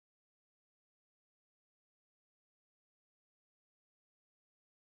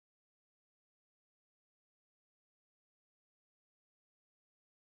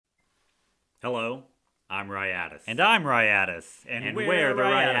Hello, I'm Rye Addis. And I'm Rye Addis. And we're the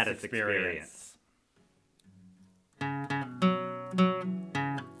Rye Addis Experience. I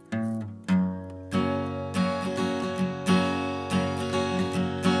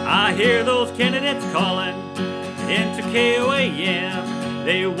hear those candidates calling into KOAM.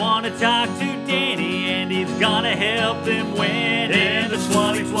 They want to talk to Danny and he's gonna help them win in the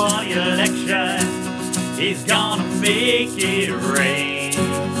 2020 election. He's gonna make it rain.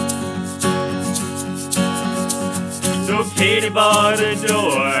 So Katie bar the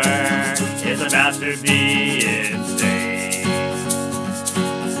door is about to be insane.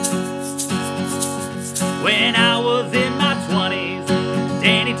 When I was in my 20s,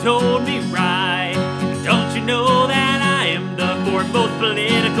 Danny told me, Rye, don't you know that I am the foremost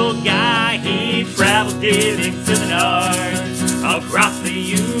political guy? He travels giving seminars across the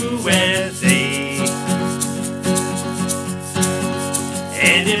USA.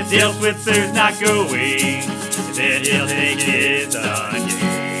 And if Dale Switzer's not going, then he'll take his game.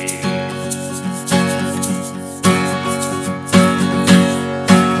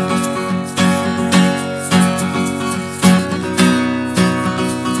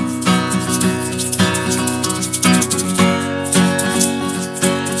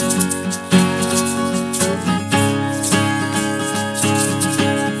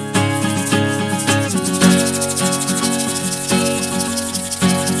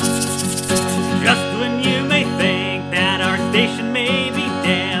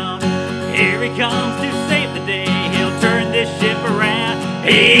 Comes to save the day, he'll turn this ship around.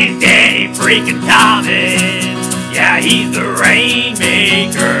 He's Danny freaking Thomas, yeah, he's the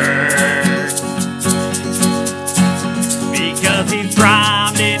rainmaker. Because he's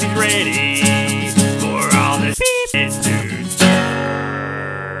primed and he's ready for all this shit to stir.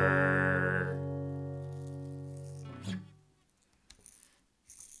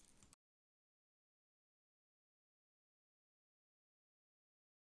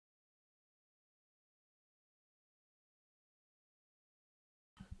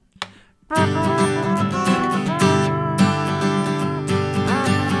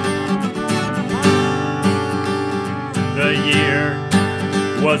 The year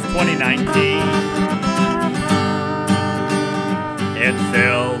was 2019, and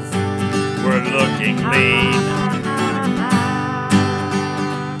sales were looking lean.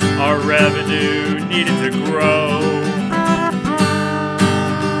 Our revenue needed to grow,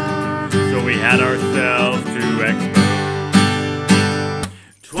 so we had ourselves to Expos.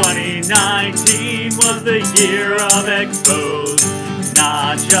 2019 was the year of Expos,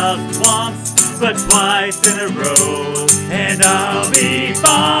 not just once, but twice in a row. And I'll be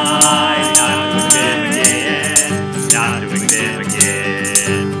fine, not doing them again, not doing them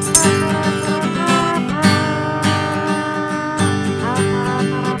again.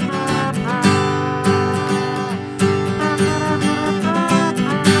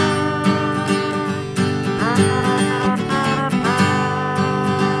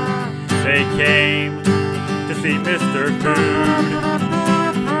 They came to see Mr. Food,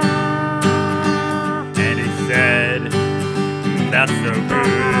 and he said, that's so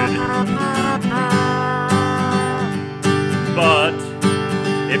good. But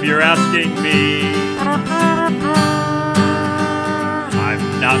if you're asking me,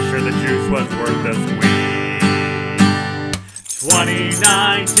 I'm not sure the juice was worth the squeeze.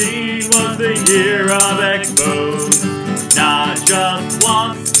 2019 was the year of Expos, not just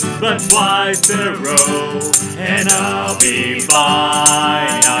once, but twice in a row. And I'll be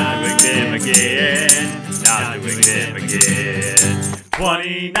fine, not doing them again, not doing them again.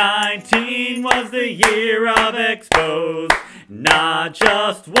 2019 was the year of Expos, not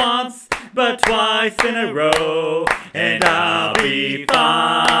just once, but twice in a row. And I'll be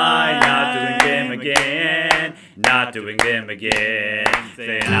fine, not doing them again, not doing them again.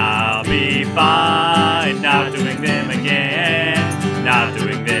 Saying I'll be fine, not doing them again, not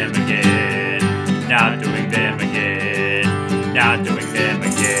doing them again, not doing